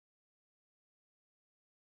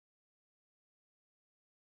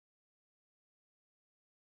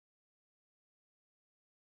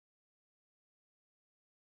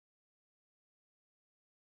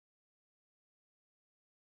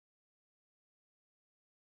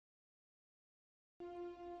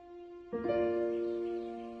მე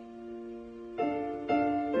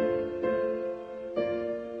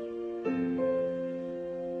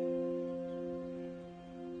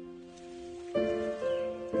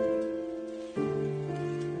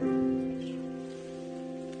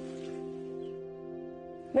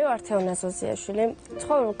ვარ თეონა ზოზიაშვილი,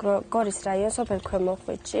 ცხოვრობ გორის რაიონის სოფელ ქვემო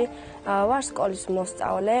ხვითში, ვარ სკოლის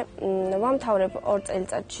მოსწავლე, ვამთავრებ 2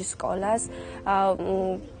 წელიწადში სკოლას.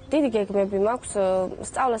 დიდი გეგმები მაქვს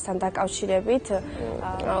სწავლასთან დაკავშირებით.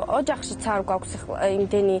 ოჯახშიც არ გვაქვს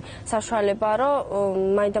იმდენი საშუალება, რომ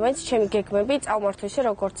მაინდა-მაინც ჩემი გეგმები წავმართო ისე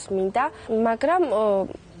როგორც მინდა, მაგრამ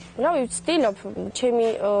რავი, ვცდილობ ჩემი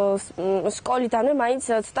სკოლიდანვე მაინც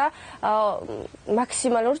ცოტა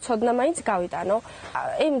მაქსიმალური ცოდნა მაინც გავიტანო.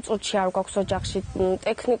 იმ წუთში არ გვაქვს ოჯახში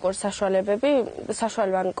ტექნიკური საშუალებები,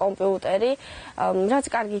 საშუალო კომპიუტერი, რაც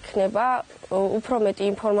კარგი იქნება უფრო მეტი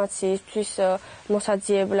ინფორმაციისთვის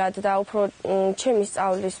მოსაძიებლად და უფრო ჩემი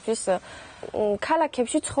სწავლისთვის.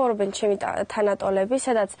 ქალაქებში ცხოვრობენ ჩემი თანატოლები,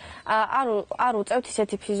 სადაც არ უწევთ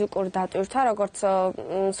ისეთი ფიზიკური დატვირთვა, როგორც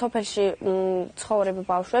სოფელში ცხოვრებ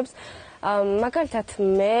ბავშვებს. მაგალითად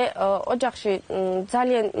მე ოჯახში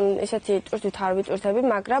ძალიან ისეთი ტვირთვით არ ვიტვირთები,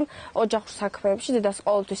 მაგრამ ოჯახურ საქმეებში დედას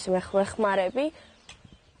ყოველთვის ვეხმარები.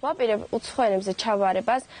 ვაპირებ უცხოენებზე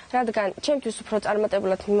ჩავარებას, რადგან ჩემთვის უფრო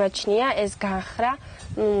წარმატებულად მიმაჩნია ეს განხრა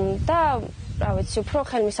და რა ვიცი, უფრო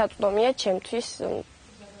ხელმისაწვდომია ჩემთვის.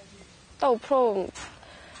 და უფრო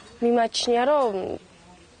მიმაჩნია, რომ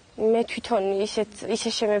მე თვითონ ისე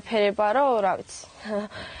შემეფერება, რომ რა ვიცი,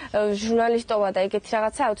 ჟურნალისტობა და ეგეთი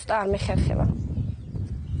რაღაცა უცოტა არ მეხერხება.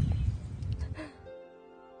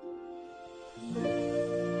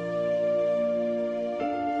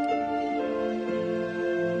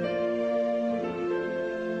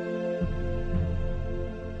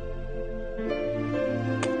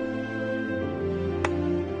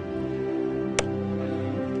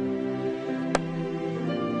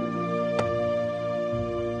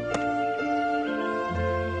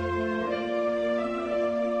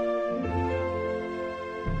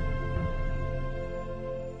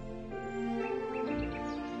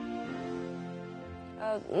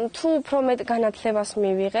 თუ უფრო მეტ განათლებას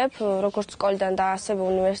მივიღებ, როგორც სკოლიდან და ასევე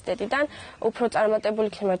უნივერსიტეტიდან, უფრო წარმატებული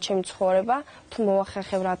იქნება ჩემი ცხოვრება, თუ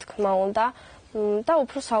მოვახერხებ რა თქმა უნდა, და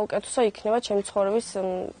უფრო საუკეთესო იქნება ჩემი ცხოვრების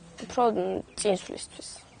უფრო წინსვლისთვის.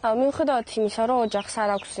 მიუხედავად იმისა, რომ ოჯახს არ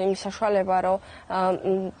აქვს იმის საშუალება, რომ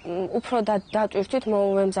უფრო დატვირთვით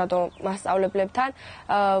მოვემზადო მასწავლებლებთან,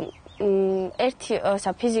 ერთი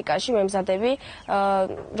ფიზიკაში მემზადები,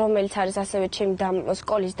 რომელიც არის ასევე ჩემი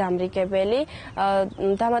სკოლის დამრიგებელი,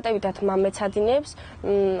 დამატებითად მამეცადინებს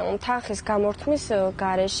თანხის გამორთმის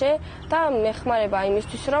გარეშე და მეხმარება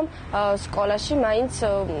იმისთვის, რომ სკოლაში მაინც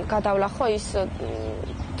გადავლახო ის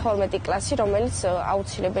 12 კლასი, რომელიც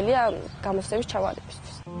აუცილებელია გამოცდების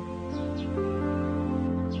ჩავარებისთვის.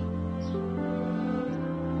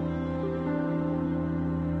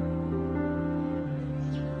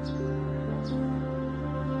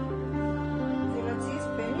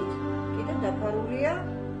 დაფარულია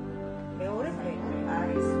მეორე ფენით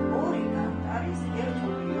არის ორი არის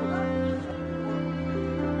ერთობლიობა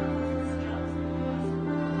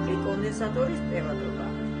კონდენსატორის ტევადობა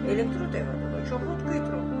ელექტროტევადობა ჩოხოთ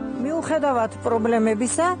რომ მიუხედავად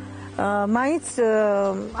პრობლემებისა მაინც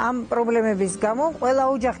ამ პრობლემების გამო ყველა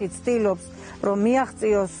ოჯახი ცდილობს რომ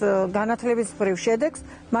მიაღწიოს განათლების მხრივ შედეგს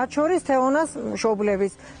მათ შორის თეონას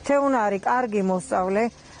მშობლების თეონა არის კარგი მოსწავლე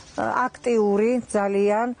აქტიური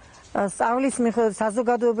ძალიან სწავლის მიხედვით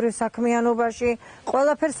საზოგადოებრივ საქმიანობაში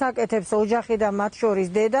ყველაფერს აკეთებს ოჯახი და მათ შორის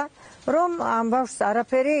დედა, რომ ამ ბავშვს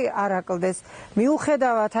არაფერი არ აკლდეს.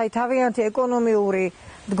 მიუხედავად აი თავიანთი ეკონომიური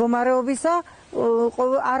მდგომარეობისა,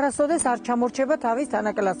 არასოდეს არ ჩამორჩება თავის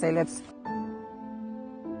თანაკლასელებს.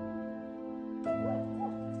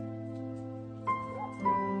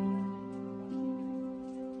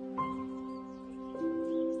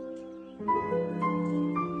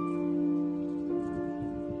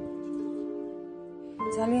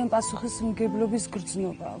 ძალიან პასუხისმგებლობის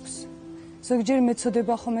გრძნობა აქვს. ზოგჯერ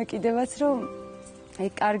მეწოდება ხომ ეკიდევაც, რომ აი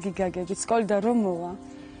კარგი გაგებით სკოლიდან რომ მოვა,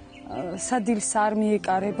 სადილს არ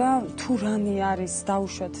მიეკარება, თუ რანი არის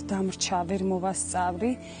დაუშვათ დამრჩა, ვერ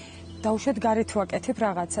მოვასწავლი, დაუშვათ გარეთ ვაკეთებ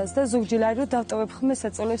რაღაცას და ზოგჯერ არის რომ დავტოვებ ხმე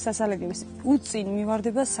საწოლებს სასალეგებს. უწინ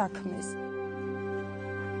მივარდება საქმეს.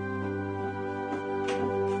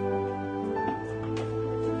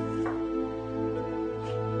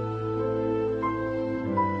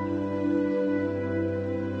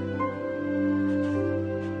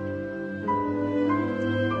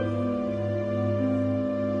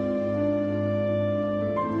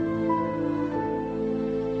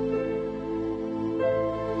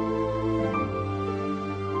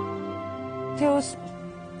 საქართველოს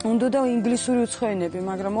უნდა და ინგლისური უცხოენები,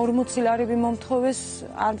 მაგრამ 40 ლარები მომთხოვეს,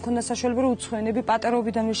 არ მქონდა საშუალება რომ უცხოენები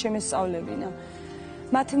პატარობიდანვე შემესწავლებინა.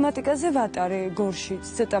 მათემატიკაზე ვატარე გორშიც,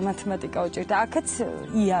 ცოტა მათემატიკა უჭირდა. აქაც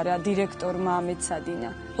იარა დირექტორმა ამეცადინა.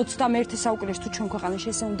 21 საუკუნეში თუ ჩვენ ქვეყანაში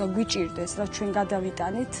ესე უნდა გვიჭირდეს, რაც ჩვენ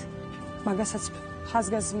გადავიტანეთ, მაგასაც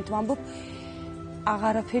ხაზგასმით ვამბობ,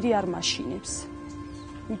 აღარაფერი არ მაშინებს.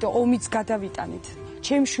 იმიტომ ომიც გადავიტანეთ.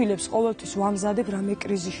 ჩემ შვილებს ყოველთვის ვამზადებ რამე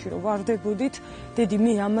კრიზისში რომ ვარდებოდით, დედი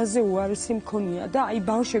მე ამაზე უარესი მქონია და აი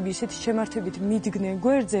ბავშვები ისეთი შემართებით მიდგნენ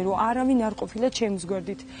გვერდზე, რომ არავინ არ ყოფილა ჩემს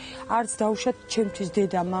გვერდით. არც დაუშვათ ჩემთვის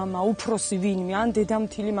დედა, მამა, უფროსი ვინმე, ან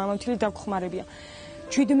დედამთილი, მამამთილი დაგხმარებია.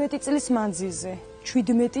 17 წლის მანძილზე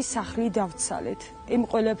 17 სახლი დავცალეთ. იმ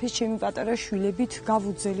ყველაფერს ჩემი პატარა შვილებით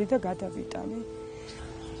გავუძელი და გადავიტანე.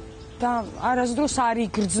 და არასდროს არ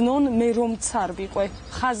იგრძნონ მე რომ ცარ ვიყო,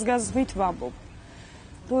 ხაზგასმით ვამბობ.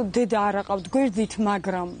 რომ დედა არ აყავთ გვერდით,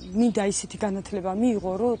 მაგრამ მინდა ისეთი განათლება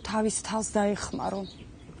მიიღო, რომ თავის თავს დაეხმარო.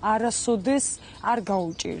 არასოდეს არ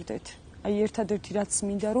გაუჭირდეთ. აი ერთადერთი რაც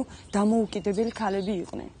მინდა, რომ დამოუკიდებელი ქალები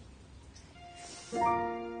იყვნენ.